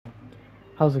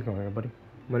How's it going, everybody?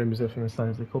 My name is Infamous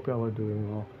Isaac. Hope y'all are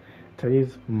doing well.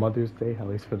 Today's Mother's Day, at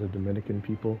least for the Dominican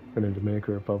people in the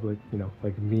Dominican Republic,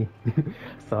 like me.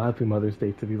 So happy Mother's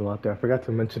Day to people out there. I forgot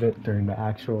to mention it during the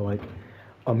actual,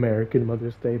 American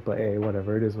Mother's Day, but hey,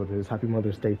 whatever, it is what it is. Happy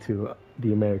Mother's Day to the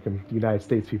United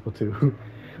States people too.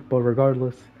 But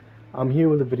regardless, I'm here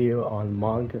with a video on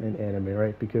manga and anime,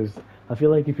 right? Because I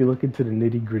feel like if you look into the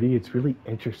nitty gritty, it's really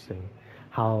interesting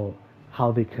how how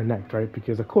they connect, right?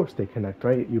 Because of course they connect,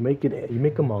 right? You make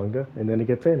a manga and then it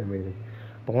gets animated.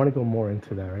 But I want to go more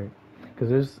into that, right? Because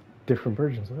there's different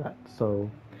versions of that.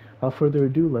 So without further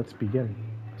ado, let's begin.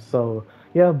 So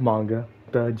you have manga,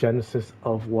 the genesis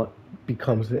of what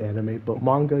becomes an anime, but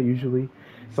manga usually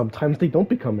sometimes they don't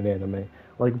become an anime.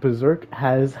 Like Berserk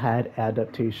has had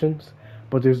adaptations,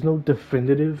 but there's no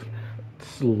definitive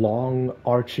long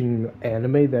arching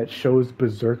anime that shows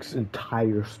Berserk's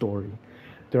entire story.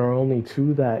 There are only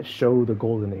two that show the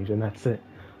golden age, and that's it.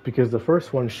 Because the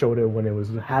first one showed it when it was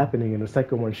happening, and the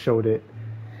second one showed it,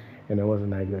 and it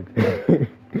wasn't that good.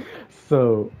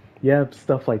 So you have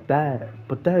stuff like that,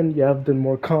 but then you have the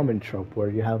more common trope where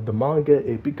you have the manga,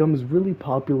 it becomes really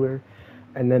popular,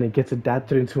 and then it gets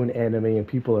adapted into an anime, and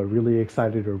people are really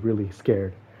excited or really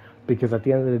scared. Because at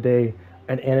the end of the day,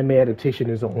 an anime adaptation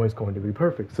isn't always going to be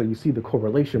perfect. So you see the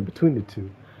correlation between the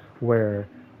two, where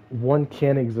one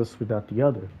can't exist without the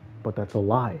other, but that's a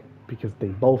lie because they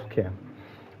both can.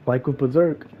 Like with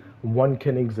Berserk, one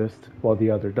can exist while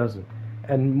the other doesn't,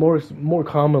 and more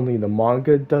commonly the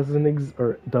manga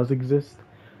or does exist,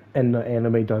 and the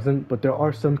anime doesn't. But there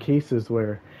are some cases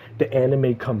where the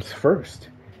anime comes first,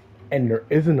 and there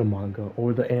isn't a manga,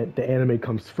 or the anime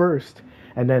comes first,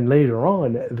 and then later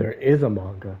on there is a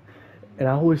manga. And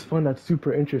I always find that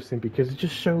super interesting because it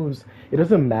just shows it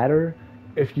doesn't matter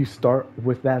if you start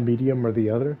with that medium or the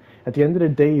other. At the end of the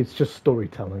day, it's just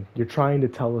storytelling. You're trying to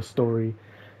tell a story,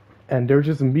 and they're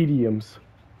just mediums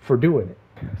for doing it.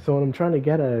 So what I'm trying to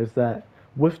get at is that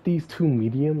with these two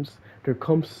mediums, there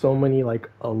comes so many like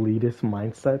elitist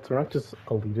mindsets, or not just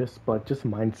elitist, but just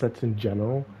mindsets in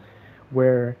general.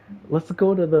 Where let's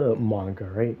go to the manga,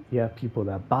 right? You have people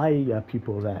that buy it, you have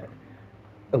people that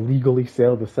illegally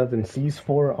sell the seven seas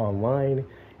for online.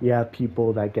 You have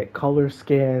people that get color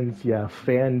scans. You have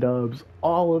fan dubs.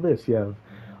 All of this. You have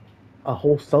a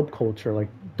whole subculture like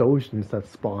dojins that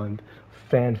spawned,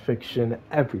 fan fiction,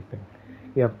 everything.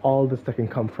 You have all this that can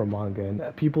come from manga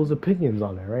and people's opinions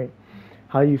on it, right?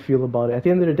 How you feel about it. At the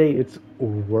end of the day, it's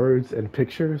words and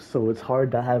pictures, so it's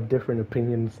hard to have different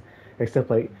opinions,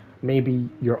 except like maybe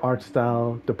your art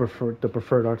style, the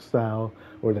preferred art style,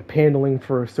 or the paneling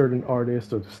for a certain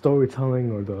artist, or the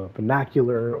storytelling, or the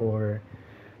vernacular, or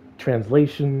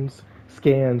translations,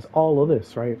 scans, all of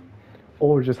this, right?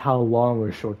 Or just how long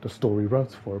or short the story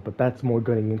runs for. But that's more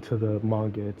getting into the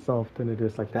manga itself than it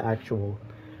is like the actual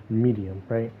medium,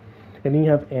 right? And then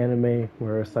you have anime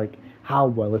where it's like how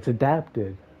well it's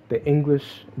adapted. The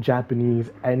English, Japanese,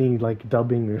 any like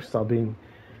dubbing or subbing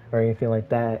or anything like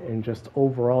that, and just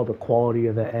overall the quality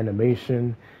of the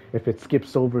animation, if it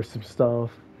skips over some stuff,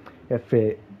 if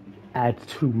it adds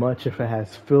too much, if it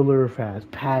has filler, if it has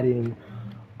padding,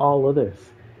 all of this.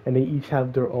 And they each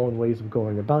have their own ways of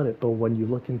going about it. But when you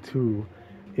look into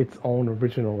its own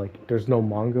original, like there's no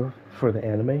manga for the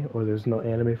anime or there's no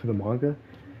anime for the manga,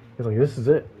 it's like this is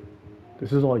it.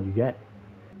 This is all you get.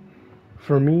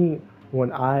 For me,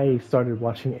 when I started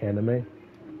watching anime,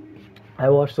 I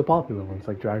watched the popular ones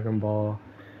like Dragon Ball.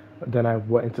 Then I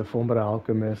went into Fullmetal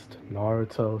Alchemist,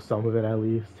 Naruto, some of it at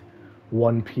least,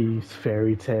 One Piece,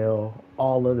 Fairy Tail,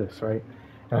 all of this, right?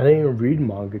 And I didn't even read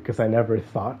manga because I never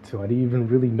thought to. I didn't even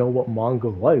really know what manga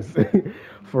was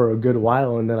for a good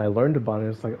while, and then I learned about it.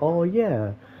 It's like, oh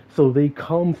yeah, so they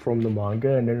come from the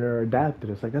manga and then they're adapted.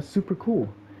 It's like that's super cool.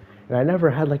 And I never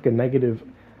had like a negative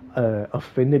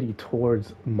affinity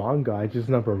towards manga. I just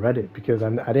never read it because I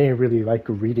didn't really like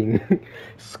reading.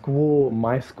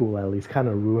 My school at least, kind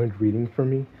of ruined reading for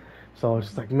me. So I was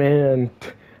just like, man,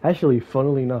 actually,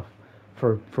 funnily enough,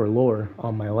 for lore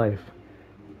on my life,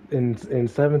 in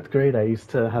seventh grade, I used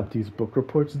to have these book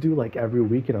reports due like every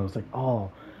week, and I was like, oh,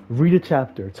 read a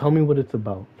chapter, tell me what it's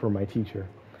about for my teacher.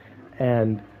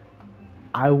 And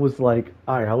I was like,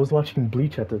 all right, I was watching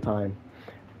Bleach at the time,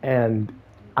 and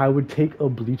I would take a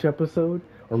Bleach episode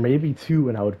or maybe two,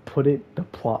 and I would put the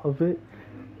plot of it,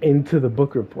 into the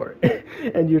book report.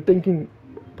 And you're thinking,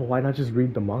 but why not just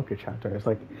read the manga chapter? It's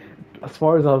like, as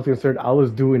far as I was concerned, I was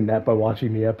doing that by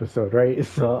watching the episode, right?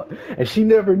 So, and she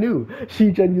never knew. She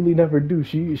genuinely never knew.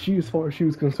 She as far as she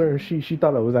was concerned, she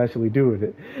thought I was actually doing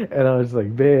it, and I was like,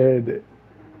 man,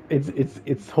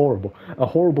 it's horrible, a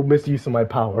horrible misuse of my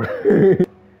power.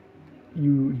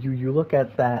 you look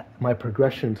at that, my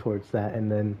progression towards that,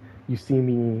 and then you see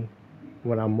me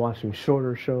when I'm watching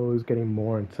shorter shows, getting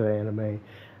more into anime,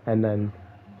 and then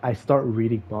I start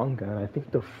reading manga. And I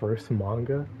think the first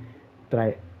manga that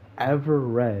I ever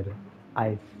read,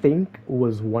 I think,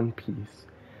 was One Piece.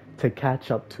 To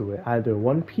catch up to it, either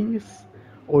One Piece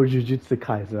or Jujutsu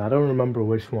Kaisen. I don't remember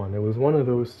which one. It was one of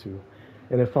those two.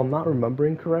 And if I'm not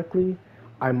remembering correctly,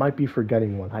 I might be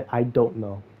forgetting one. I don't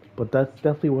know. But that's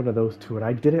definitely one of those two. And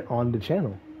I did it on the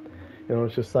channel.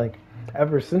 It's just like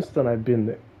ever since then I've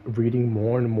been reading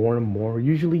more and more and more,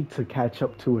 usually to catch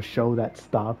up to a show that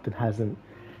stopped and hasn't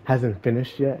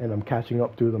finished yet, and I'm catching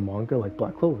up through the manga like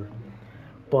Black Clover.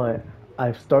 But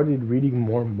I've started reading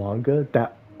more manga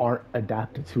that aren't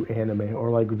adapted to anime, or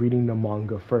like reading the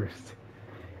manga first.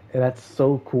 And that's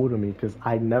so cool to me because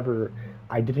I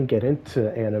didn't get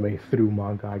into anime through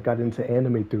manga. I got into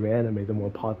anime through anime, the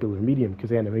more popular medium,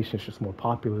 because animation is just more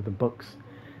popular than books.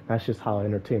 That's just how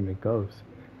entertainment goes.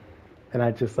 And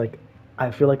I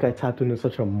feel like I tapped into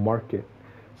such a market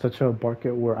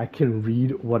where I can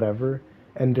read whatever.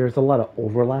 And there's a lot of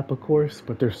overlap, of course,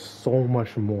 but there's so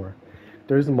much more.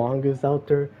 There's mangas out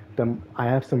there that I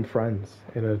have some friends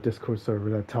in a Discord server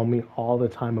that tell me all the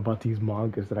time about these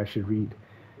mangas that I should read.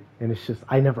 And it's just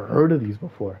I never heard of these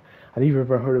before. I didn't even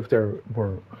heard if they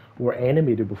were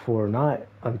animated before or not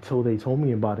until they told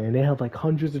me about it. And they have like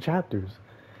hundreds of chapters.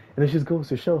 And it just goes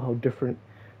to show how different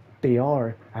they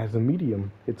are as a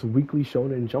medium. It's weekly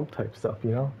shonen jump type stuff,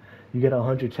 you know? You get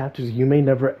 100 chapters, you may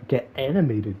never get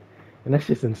animated. And that's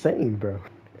just insane, bro.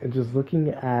 And just looking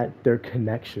at their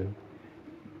connection,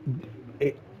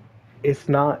 it it's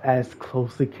not as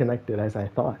closely connected as I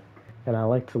thought. And I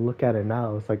like to look at it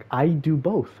now. It's like I do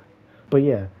both. But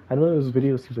yeah, I know this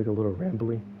video seems like a little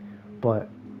rambly, but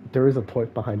there is a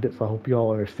point behind it, so I hope you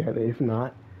all understand it. If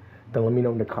not, then let me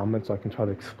know in the comments so I can try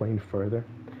to explain further.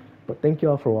 But thank you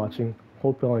all for watching.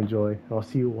 Hope you all enjoy, and I'll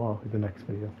see you all in the next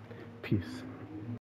video. Peace.